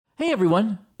Hey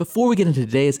everyone, before we get into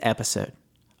today's episode,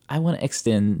 I want to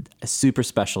extend a super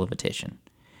special invitation.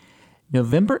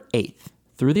 November 8th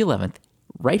through the 11th,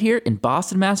 right here in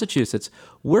Boston, Massachusetts,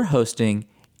 we're hosting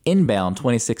Inbound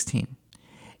 2016.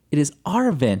 It is our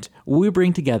event where we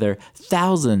bring together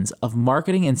thousands of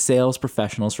marketing and sales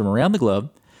professionals from around the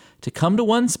globe to come to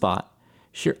one spot,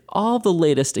 share all the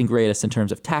latest and greatest in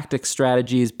terms of tactics,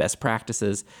 strategies, best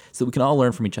practices, so we can all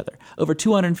learn from each other. Over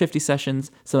 250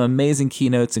 sessions, some amazing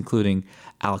keynotes, including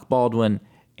Alec Baldwin,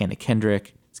 Anna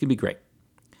Kendrick. It's going to be great.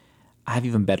 I have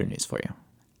even better news for you.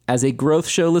 As a Growth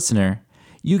Show listener,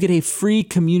 you get a free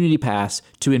community pass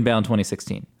to Inbound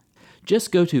 2016.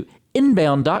 Just go to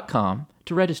inbound.com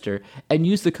to register and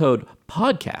use the code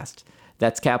PODCAST.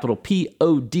 That's capital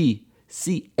PODCAST.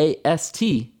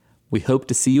 We hope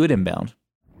to see you at Inbound.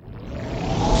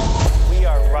 We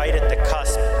are right at the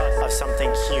cusp of something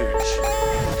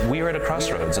huge. We are at a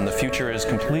crossroads, and the future is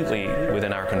completely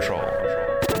within our control.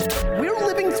 We're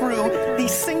living through the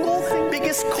single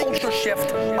biggest culture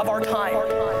shift of our time.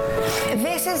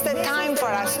 This is the time for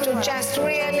us to just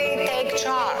really take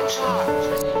charge.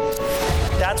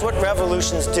 That's what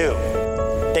revolutions do.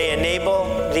 They enable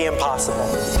the impossible.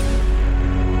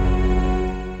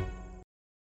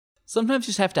 Sometimes you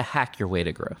just have to hack your way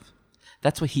to growth.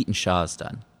 That's what Hiten Shah has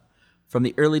done. From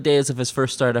the early days of his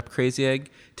first startup, Crazy Egg,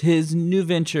 to his new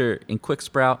venture in Quick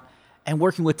Sprout, and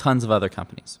working with tons of other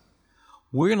companies.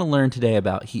 We're going to learn today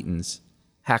about Hiten's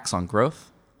hacks on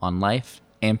growth, on life,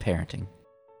 and parenting.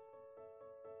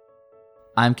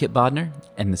 I'm Kip Bodner,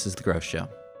 and this is The Growth Show.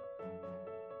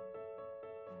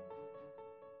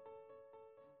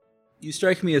 You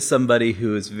strike me as somebody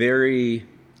who is very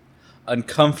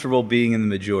uncomfortable being in the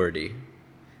majority.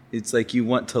 It's like you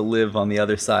want to live on the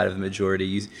other side of the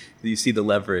majority. You see the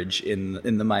leverage in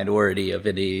the minority of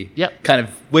any kind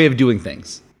of way of doing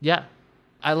things. Yeah.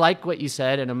 I like what you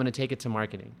said, and I'm going to take it to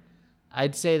marketing.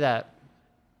 I'd say that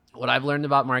what I've learned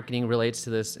about marketing relates to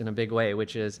this in a big way,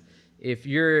 which is if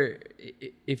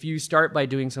you start by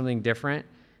doing something different,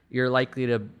 you're likely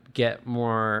to get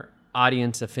more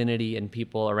audience affinity and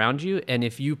people around you. And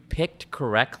if you picked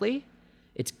correctly,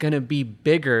 it's going to be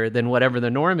bigger than whatever the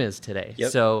norm is today.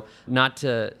 Yep. So not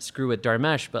to screw with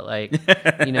Dharmesh, but like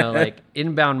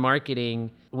inbound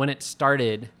marketing, when it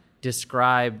started,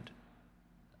 described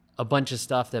a bunch of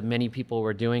stuff that many people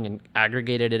were doing and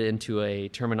aggregated it into a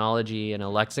terminology and a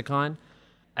lexicon.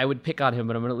 I would pick on him,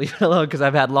 but I'm going to leave it alone because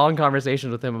I've had long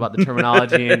conversations with him about the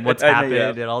terminology and what's happened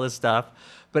and all this stuff.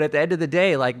 But at the end of the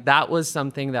day, like that was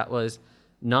something that was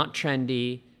not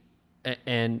trendy.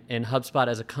 And HubSpot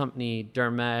as a company,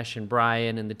 Dharmesh and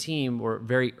Brian and the team were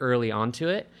very early onto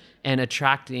it and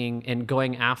attracting and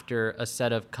going after a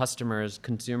set of customers,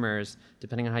 consumers,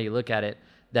 depending on how you look at it,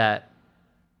 that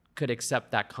could accept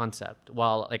that concept.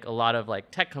 While like a lot of like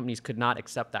tech companies could not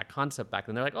accept that concept back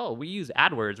then. They're like, oh, we use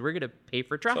AdWords. We're going to pay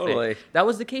for traffic. Totally. That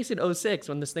was the case in 2006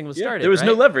 when this thing was started. There was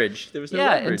no right? leverage.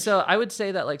 And so I would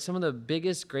say that like some of the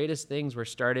biggest, greatest things were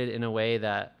started in a way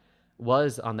that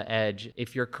was on the edge.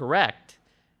 If you're correct,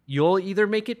 you'll either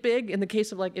make it big in the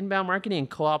case of like inbound marketing and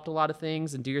co-opt a lot of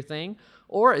things and do your thing,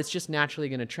 or it's just naturally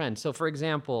going to trend. So for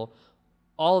example,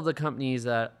 all of the companies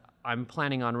that I'm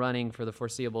planning on running for the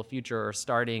foreseeable future or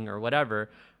starting or whatever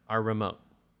are remote.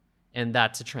 And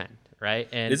that's a trend, right?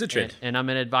 And, it is a trend. And I'm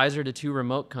an advisor to two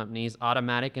remote companies,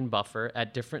 Automatic and Buffer,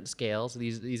 at different scales.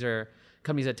 These are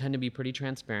companies that tend to be pretty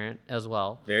transparent as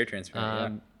well. Very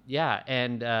transparent,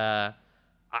 and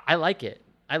I like it.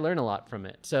 I learn a lot from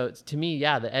it. So to me,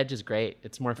 the edge is great.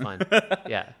 It's more fun.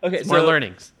 Yeah. Okay. It's more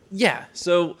learnings. Yeah.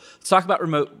 So let's talk about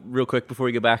remote real quick before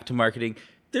we go back to marketing.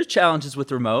 There's challenges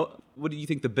with remote. What do you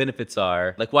think the benefits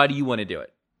are? Like, why do you want to do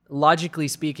it? Logically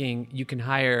speaking, you can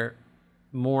hire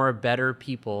more better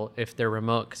people if they're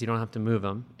remote because you don't have to move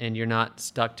them and you're not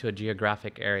stuck to a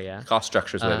geographic area. Cost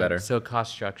structure is way better. So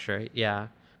cost structure, yeah.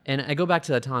 And I go back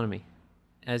to autonomy.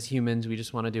 As humans, we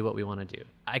just want to do what we want to do.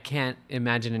 I can't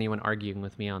imagine anyone arguing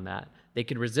with me on that. They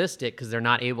could resist it because they're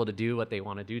not able to do what they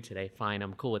want to do today. Fine,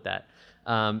 I'm cool with that.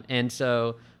 And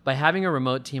so by having a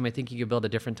remote team, I think you can build a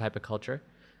different type of culture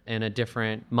and a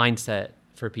different mindset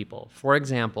for people. For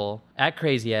example, at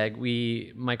Crazy Egg,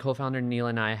 my co-founder Neil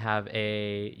and I have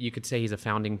you could say he's a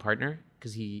founding partner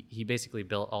because he basically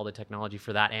built all the technology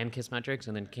for that and Kissmetrics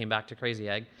and then came back to Crazy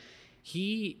Egg.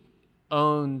 He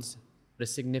owns a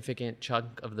significant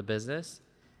chunk of the business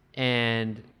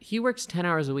and he works 10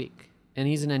 hours a week and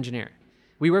he's an engineer.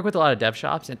 We work with a lot of dev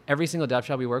shops and every single dev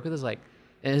shop we work with is like,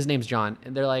 and his name's John,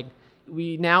 and they're like,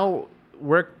 we now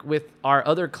work with our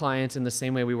other clients in the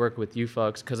same way we work with you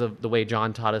folks because of the way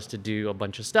John taught us to do a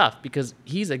bunch of stuff because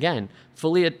he's, again,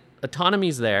 fully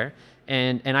autonomy's there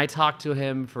And I talk to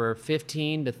him for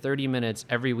 15 to 30 minutes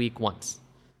every week once.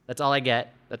 That's all I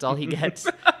get. That's all he gets.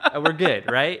 And we're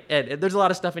good, right? And there's a lot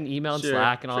of stuff in email and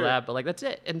Slack and all that, but like that's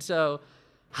it. And so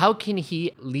how can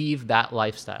he leave that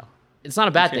lifestyle? It's not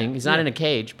a bad thing. He's not in a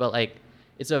cage, but like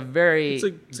it's a very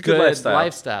it's a good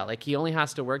lifestyle. Like he only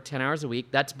has to work 10 hours a week.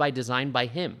 That's by design by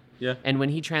him. Yeah. And when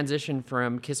he transitioned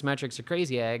from Kissmetrics to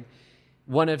Crazy Egg,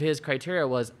 one of his criteria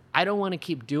was, I don't want to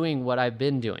keep doing what I've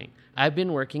been doing. I've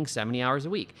been working 70 hours a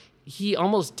week. He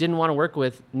almost didn't want to work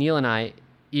with Neil and I,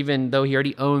 even though he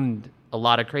already owned a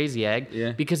lot of Crazy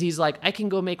Egg, because he's like, I can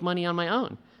go make money on my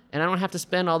own, and I don't have to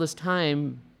spend all this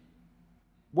time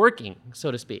working,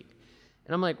 so to speak.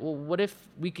 And I'm like, well, what if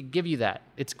we could give you that?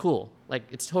 It's cool. Like,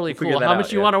 it's totally cool. How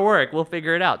much you want to work? We'll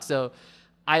figure it out. So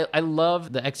I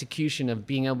love the execution of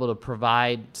being able to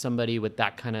provide somebody with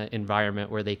that kind of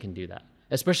environment where they can do that,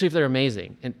 especially if they're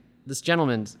amazing. And this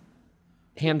gentleman's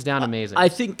hands down amazing. I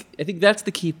think that's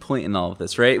the key point in all of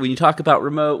this, right? When you talk about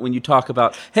remote, when you talk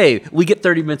about, hey, we get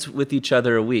 30 minutes with each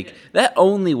other a week, that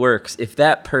only works if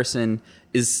that person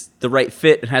is the right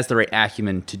fit and has the right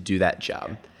acumen to do that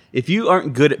job. If you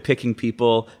aren't good at picking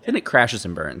people, then it crashes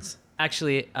and burns.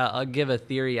 Actually, I'll give a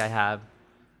theory I have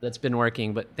that's been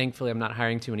working, but thankfully I'm not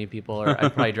hiring too many people, or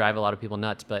I'd probably drive a lot of people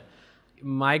nuts. But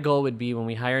my goal would be when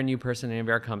we hire a new person in any of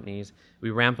our companies, we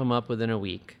ramp them up within a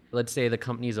week. Let's say the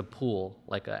company's a pool,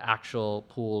 like an actual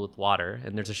pool with water,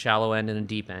 and there's a shallow end and a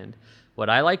deep end. What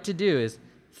I like to do is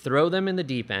throw them in the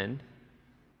deep end,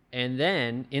 and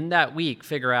then in that week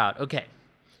figure out, okay,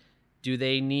 do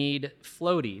they need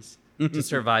floaties to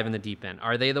survive in the deep end?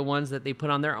 Are they the ones that they put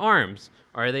on their arms?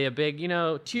 Are they a big,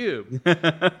 tube?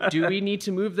 Do we need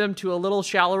to move them to a little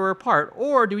shallower part?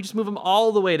 Or do we just move them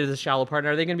all the way to the shallow part?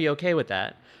 And are they going to be okay with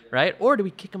that? Right? Or do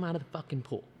we kick them out of the fucking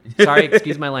pool? Sorry,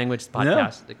 excuse my language,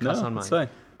 podcast. Cuss on mine. Fine.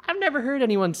 I've never heard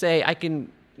anyone say, I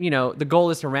can, the goal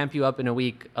is to ramp you up in a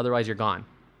week, otherwise you're gone.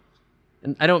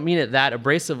 And I don't mean it that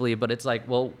abrasively, but it's like,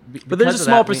 well... But there's a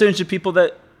small percentage of people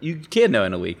that you can know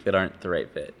in a week that aren't the right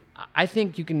fit. I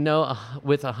think you can know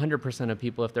with 100% of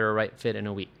people if they're a right fit in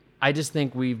a week. I just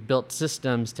think we've built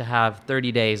systems to have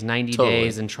 30 days, 90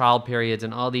 days, and trial periods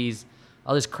and all this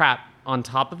crap on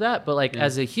top of that. But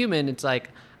as a human, it's like,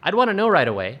 I'd want to know right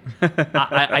away.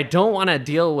 I don't want to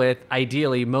deal with,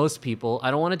 ideally, most people.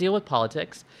 I don't want to deal with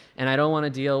politics, and I don't want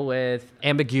to deal with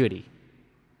ambiguity.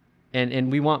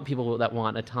 And we want people that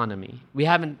want autonomy. We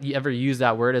haven't ever used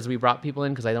that word as we brought people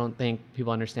in because I don't think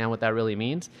people understand what that really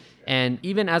means. And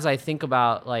even as I think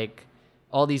about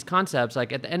all these concepts, at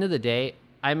the end of the day,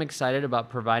 I'm excited about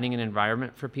providing an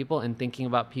environment for people and thinking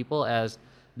about people as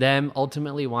them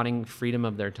ultimately wanting freedom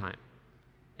of their time.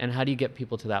 And how do you get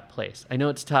people to that place? I know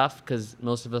it's tough because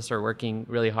most of us are working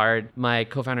really hard. My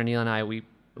co-founder Neil and I, we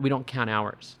don't count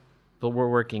hours, but we're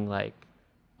working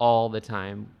all the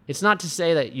time. It's not to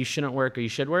say that you shouldn't work or you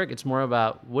should work. It's more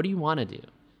about, what do you want to do?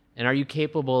 And are you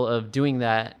capable of doing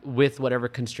that with whatever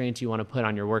constraints you want to put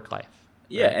on your work life?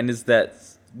 Yeah, right? And is that,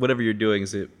 whatever you're doing,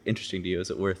 is it interesting to you? Is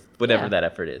it worth whatever that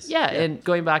effort is? Yeah, and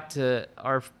going back to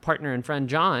our partner and friend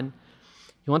John,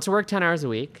 he wants to work 10 hours a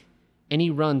week, and he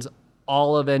runs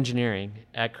all of engineering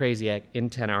at Crazy Egg in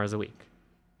 10 hours a week.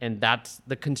 And that's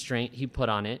the constraint he put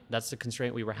on it. That's the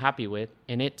constraint we were happy with,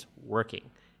 and it's working.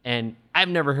 And I've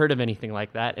never heard of anything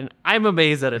like that, and I'm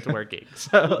amazed that it's working.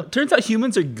 So turns out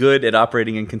humans are good at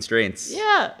operating in constraints.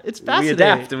 Yeah, it's fascinating. We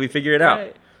adapt and we figure it out.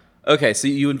 Right. Okay, so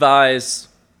you advise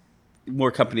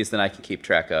more companies than I can keep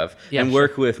track of, and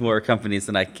work with more companies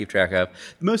than I can keep track of.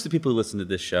 Most of the people who listen to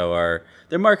this show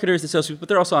they're marketers, they're salespeople, but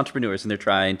they're also entrepreneurs, and they're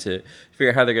trying to figure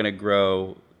out how they're going to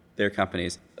grow their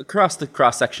companies. Across the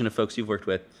cross-section of folks you've worked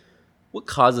with, what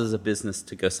causes a business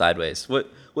to go sideways?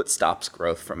 What stops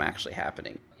growth from actually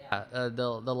happening?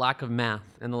 The lack of math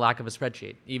and the lack of a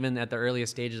spreadsheet. Even at the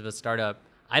earliest stages of a startup,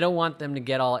 I don't want them to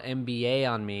get all MBA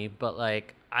on me, but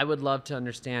I would love to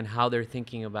understand how they're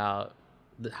thinking about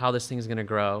how this thing is going to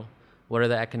grow. What are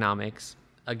the economics?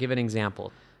 I'll give an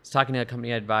example. I was talking to a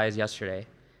company I advised yesterday.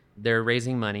 They're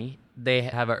raising money. They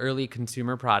have an early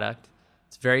consumer product.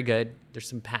 It's very good. There's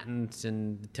some patents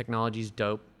and the technology's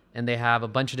dope. And they have a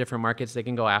bunch of different markets they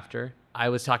can go after. I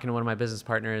was talking to one of my business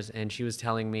partners, and she was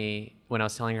telling me, when I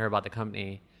was telling her about the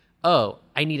company, oh,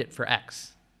 I need it for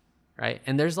X, right?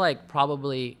 And there's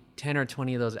probably 10 or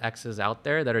 20 of those X's out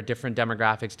there that are different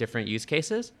demographics, different use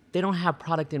cases. They don't have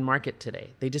product in market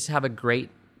today. They just have a great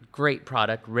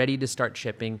product ready to start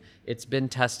shipping. It's been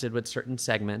tested with certain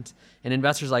segments. And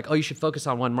investors are like, oh, you should focus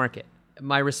on one market.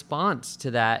 My response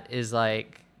to that is they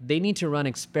need to run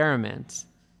experiments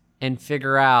and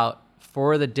figure out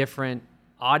for the different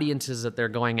audiences that they're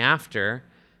going after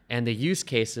And the use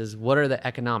cases, what are the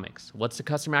economics? What's the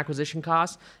customer acquisition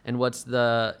cost? And what's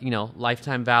the,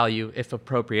 lifetime value, if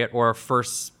appropriate, or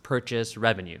first purchase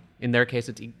revenue? In their case,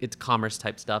 it's commerce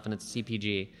type stuff and it's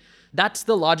CPG. That's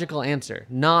the logical answer,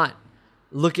 not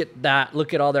look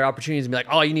at all their opportunities and be like,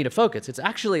 oh, you need to focus. It's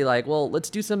actually like, well, let's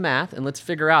do some math and let's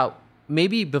figure out,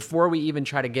 maybe before we even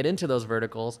try to get into those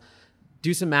verticals,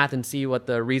 do some math and see what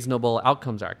the reasonable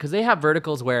outcomes are. Because they have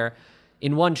verticals where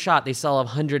in one shot, they sell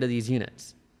 100 of these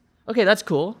units. Okay, that's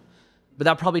cool. But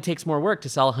that probably takes more work to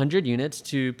sell 100 units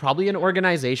to probably an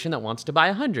organization that wants to buy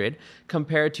 100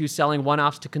 compared to selling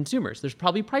one-offs to consumers. There's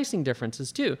probably pricing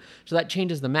differences too. So that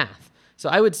changes the math. So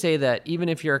I would say that even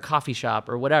if you're a coffee shop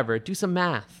or whatever, do some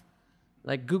math.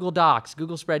 Like Google Docs,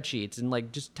 Google spreadsheets, and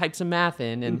like just type some math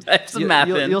in, and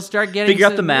you'll start getting figure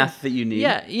out the math that you need.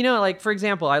 Yeah, like for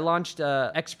example, I launched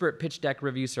a expert pitch deck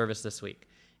review service this week,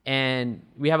 and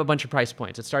we have a bunch of price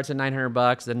points. It starts at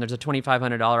 $900, then there's a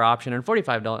 $2,500 option and a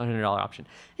 $4,500 option.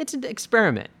 It's an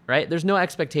experiment, right? There's no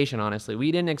expectation, honestly.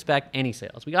 We didn't expect any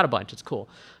sales. We got a bunch. It's cool,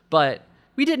 but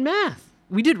we did math.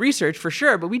 We did research for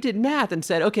sure, but we did math and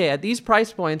said, okay, at these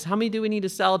price points, how many do we need to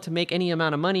sell to make any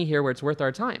amount of money here where it's worth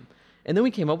our time? And then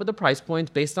we came up with the price points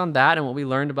based on that and what we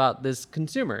learned about this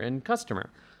consumer and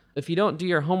customer. If you don't do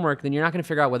your homework, then you're not going to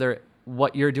figure out whether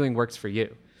what you're doing works for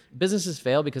you. Businesses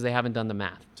fail because they haven't done the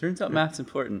math. Turns out math's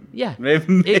important. Yeah. May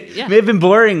have been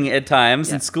boring at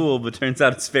times in school, but turns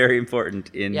out it's very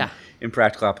important in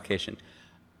practical application.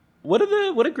 What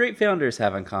do great founders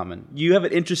have in common? You have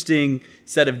an interesting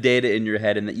set of data in your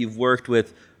head in that you've worked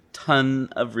with a ton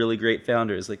of really great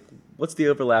founders. Like, what's the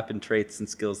overlap in traits and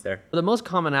skills there? The most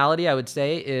commonality, I would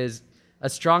say, is a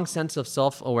strong sense of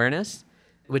self-awareness,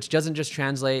 which doesn't just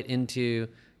translate into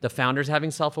the founders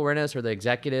having self-awareness or the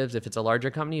executives if it's a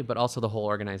larger company, but also the whole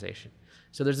organization.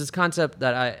 So there's this concept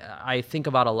that I think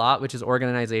about a lot, which is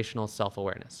organizational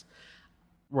self-awareness.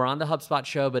 We're on the HubSpot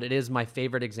show, but it is my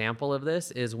favorite example of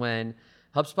this is when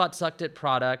HubSpot sucked at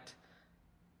product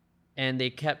and they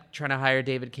kept trying to hire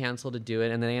David Cancel to do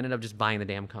it, and then they ended up just buying the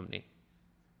damn company,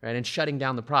 right? And shutting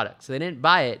down the product. So they didn't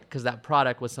buy it because that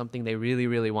product was something they really,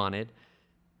 really wanted.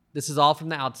 This is all from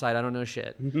the outside. I don't know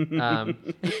shit.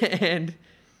 And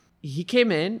he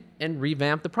came in and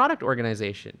revamped the product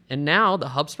organization. And now the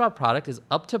HubSpot product is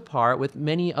up to par with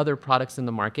many other products in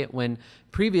the market when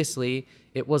previously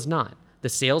it was not. The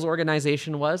sales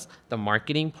organization was, the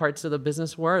marketing parts of the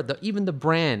business were, even the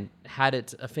brand had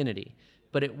its affinity,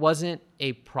 but it wasn't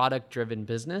a product-driven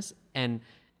business. And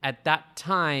at that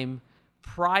time,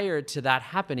 prior to that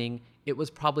happening, it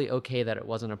was probably okay that it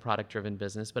wasn't a product-driven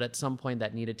business, but at some point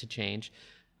that needed to change.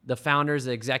 The founders,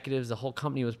 the executives, the whole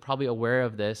company was probably aware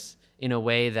of this in a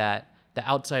way that the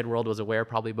outside world was aware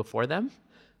probably before them.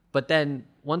 But then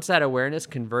once that awareness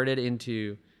converted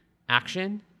into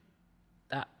action,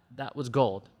 that was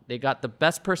gold. They got the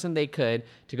best person they could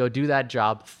to go do that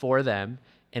job for them,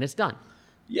 and it's done.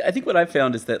 Yeah, I think what I've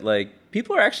found is that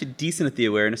people are actually decent at the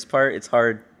awareness part. It's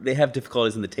hard. They have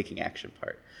difficulties in the taking action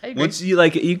part. I agree. Once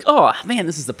oh man,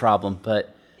 this is the problem,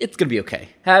 but it's gonna be okay.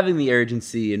 Having the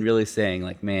urgency and really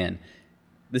saying man,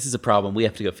 this is a problem. We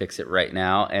have to go fix it right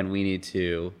now, and we need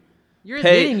to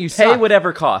pay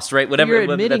whatever cost, right? Whatever. You're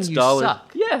admitting that's you dollars.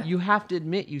 suck. Yeah, you have to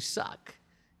admit you suck.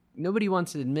 Nobody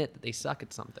wants to admit that they suck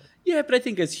at something. Yeah, but I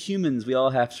think as humans, we all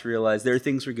have to realize there are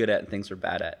things we're good at and things we're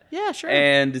bad at. Yeah, sure.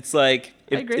 And it's like,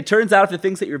 I agree. It turns out if the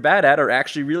things that you're bad at are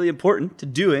actually really important to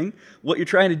doing what you're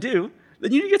trying to do,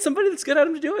 then you need to get somebody that's good at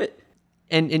them to do it.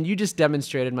 And you just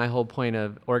demonstrated my whole point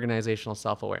of organizational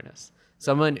self-awareness.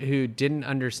 Someone who didn't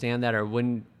understand that or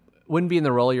wouldn't be in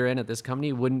the role you're in at this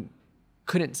company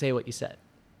couldn't say what you said.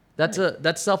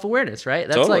 That's self-awareness, right?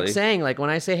 That's totally. Like saying, when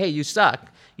I say, hey, you suck,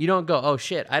 you don't go, oh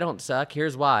shit, I don't suck,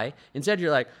 here's why. Instead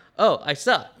you're like, oh, I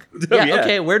suck. Yeah,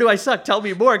 okay, where do I suck? Tell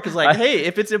me more, because hey,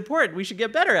 if it's important, we should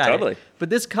get better at it. But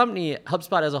this company,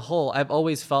 HubSpot as a whole, I've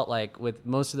always felt like with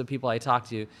most of the people I talk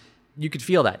to, you could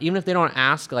feel that. Even if they don't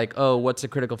ask oh, what's the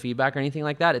critical feedback or anything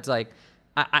like that, it's like,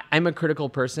 I'm a critical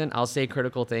person. I'll say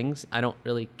critical things. I don't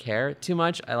really care too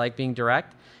much. I like being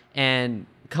direct. And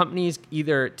companies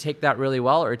either take that really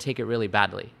well or take it really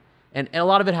badly. And a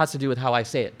lot of it has to do with how I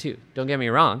say it too. Don't get me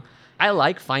wrong. I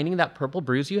like finding that purple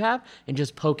bruise you have and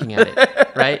just poking at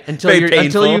it, right?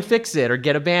 Until you fix it or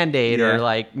get a Band-Aid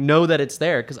or know that it's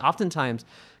there. Because oftentimes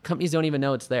companies don't even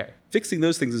know it's there. Fixing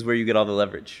those things is where you get all the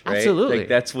leverage, right? Absolutely.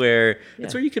 That's where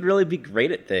you could really be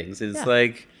great at things. It's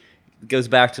it goes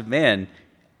back to, man,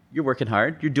 you're working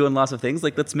hard. You're doing lots of things.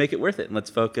 Let's make it worth it. And let's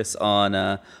focus on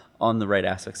the right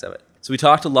aspects of it. So we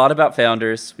talked a lot about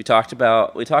founders. We talked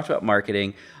about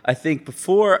marketing. I think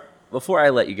before I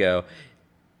let you go,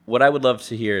 what I would love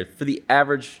to hear for the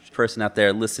average person out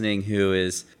there listening who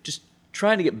is just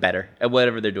trying to get better at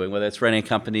whatever they're doing, whether it's running a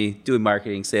company, doing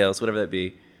marketing, sales, whatever that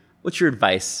be, what's your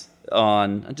advice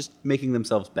on just making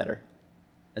themselves better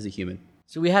as a human?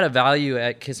 So we had a value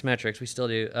at Kissmetrics, we still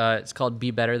do. It's called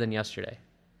Be Better Than Yesterday.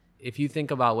 If you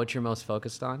think about what you're most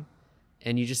focused on,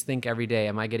 and you just think every day,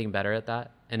 am I getting better at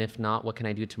that? And if not, what can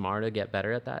I do tomorrow to get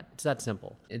better at that? It's that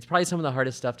simple. It's probably some of the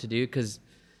hardest stuff to do because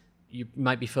you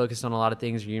might be focused on a lot of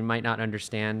things, or you might not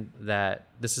understand that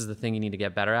this is the thing you need to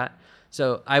get better at.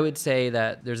 So I would say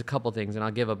that there's a couple things, and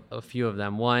I'll give a few of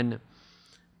them. One,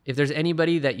 if there's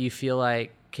anybody that you feel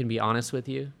like can be honest with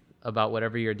you about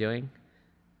whatever you're doing,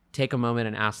 take a moment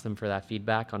and ask them for that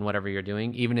feedback on whatever you're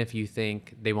doing, even if you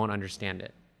think they won't understand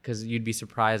it. Because you'd be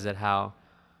surprised at how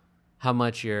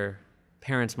much your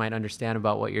parents might understand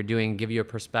about what you're doing, give you a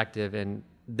perspective, and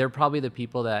they're probably the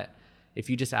people that if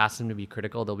you just ask them to be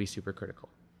critical, they'll be super critical.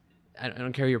 I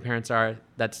don't care who your parents are,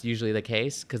 that's usually the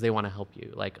case because they want to help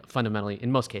you, like fundamentally,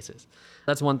 in most cases.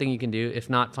 That's one thing you can do. If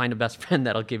not, find a best friend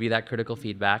that'll give you that critical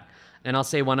feedback. And I'll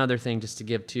say one other thing just to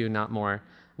give two, not more.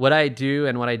 What I do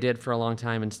and what I did for a long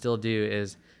time and still do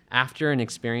is after an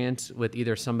experience with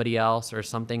either somebody else or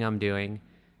something I'm doing,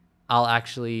 I'll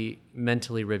actually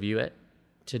mentally review it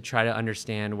to try to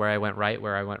understand where I went right,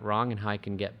 where I went wrong, and how I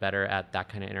can get better at that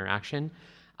kind of interaction.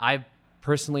 I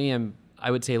personally am,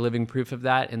 I would say, living proof of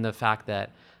that in the fact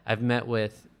that I've met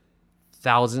with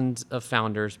thousands of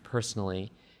founders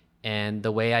personally, and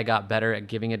the way I got better at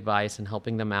giving advice and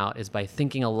helping them out is by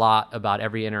thinking a lot about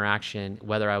every interaction,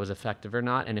 whether I was effective or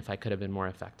not, and if I could have been more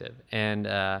effective. And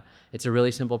it's a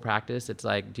really simple practice. It's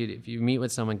like, dude, if you meet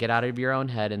with someone, get out of your own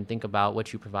head and think about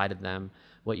what you provided them,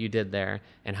 what you did there,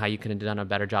 and how you could have done a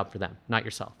better job for them, not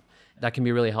yourself. That can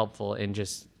be really helpful in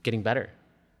just getting better.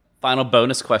 Final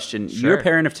bonus question. Sure. You're a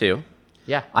parent of two.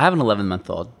 Yeah. I have an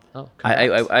 11-month-old. Oh,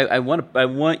 I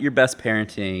want your best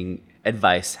parenting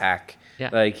advice hack. Yeah.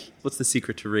 Like, what's the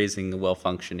secret to raising a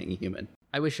well-functioning human?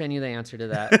 I wish I knew the answer to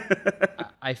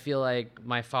that. I feel like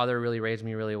my father really raised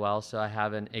me really well, so I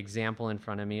have an example in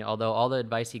front of me, although all the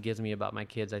advice he gives me about my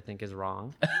kids I think is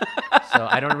wrong. So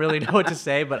I don't really know what to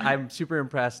say, but I'm super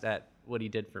impressed at what he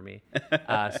did for me.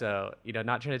 So,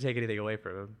 not trying to take anything away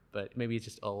from him, but maybe he's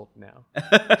just old now.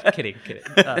 Kidding.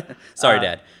 Sorry,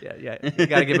 Dad. Yeah. You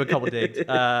got to give him a couple digs.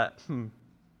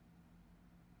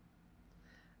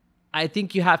 I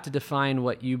think you have to define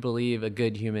what you believe a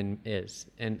good human is,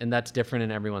 and that's different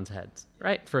in everyone's heads,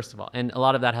 right? First of all, and a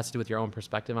lot of that has to do with your own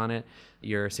perspective on it,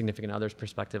 your significant other's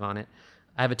perspective on it.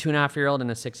 I have a 2.5-year-old and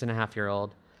a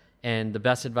 6.5-year-old, and the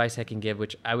best advice I can give,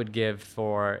 which I would give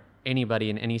for anybody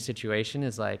in any situation,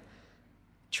 is like,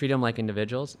 treat them like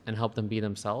individuals and help them be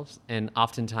themselves. And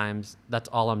oftentimes that's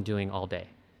all I'm doing all day.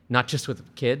 Not just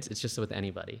with kids, it's just with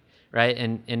anybody, right?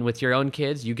 And with your own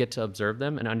kids, you get to observe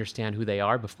them and understand who they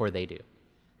are before they do.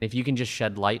 If you can just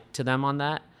shed light to them on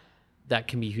that, that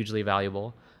can be hugely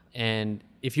valuable. And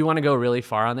if you want to go really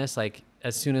far on this, like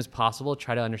as soon as possible,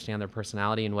 try to understand their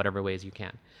personality in whatever ways you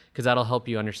can. Because that'll help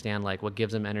you understand like what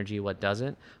gives them energy, what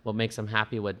doesn't, what makes them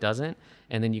happy, what doesn't,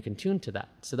 and then you can tune to that.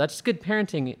 So that's good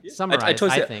parenting summarized,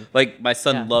 I think. Like my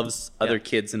son loves other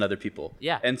kids and other people.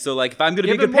 Yeah. And so like if I'm going to be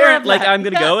a Give him good more parent, of like that. I'm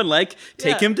going to Yeah. go and like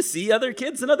take Yeah. him to see other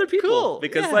kids and other people. Cool.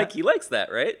 Because Yeah. like he likes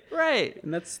that, right? Right.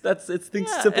 And that's it's things,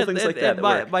 Yeah, simple things like that.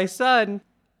 And my son,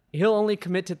 he'll only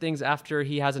commit to things after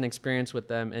he has an experience with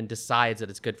them and decides that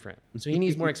it's good for him. So he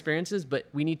needs more experiences, but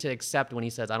we need to accept when he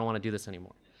says, I don't want to do this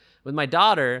anymore. With my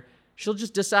daughter, she'll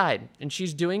just decide, and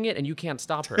she's doing it, and you can't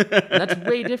stop her. And that's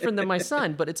way different than my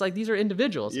son, but it's like these are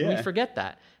individuals, and we forget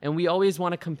that. And we always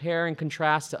want to compare and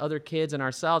contrast to other kids and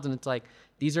ourselves, and it's like,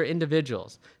 these are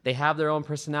individuals. They have their own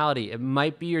personality. It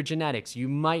might be your genetics. You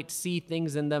might see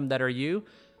things in them that are you,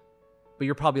 but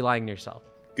you're probably lying to yourself.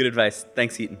 Good advice.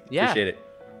 Thanks, Hiten. Yeah. Appreciate it.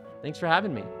 Thanks for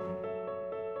having me.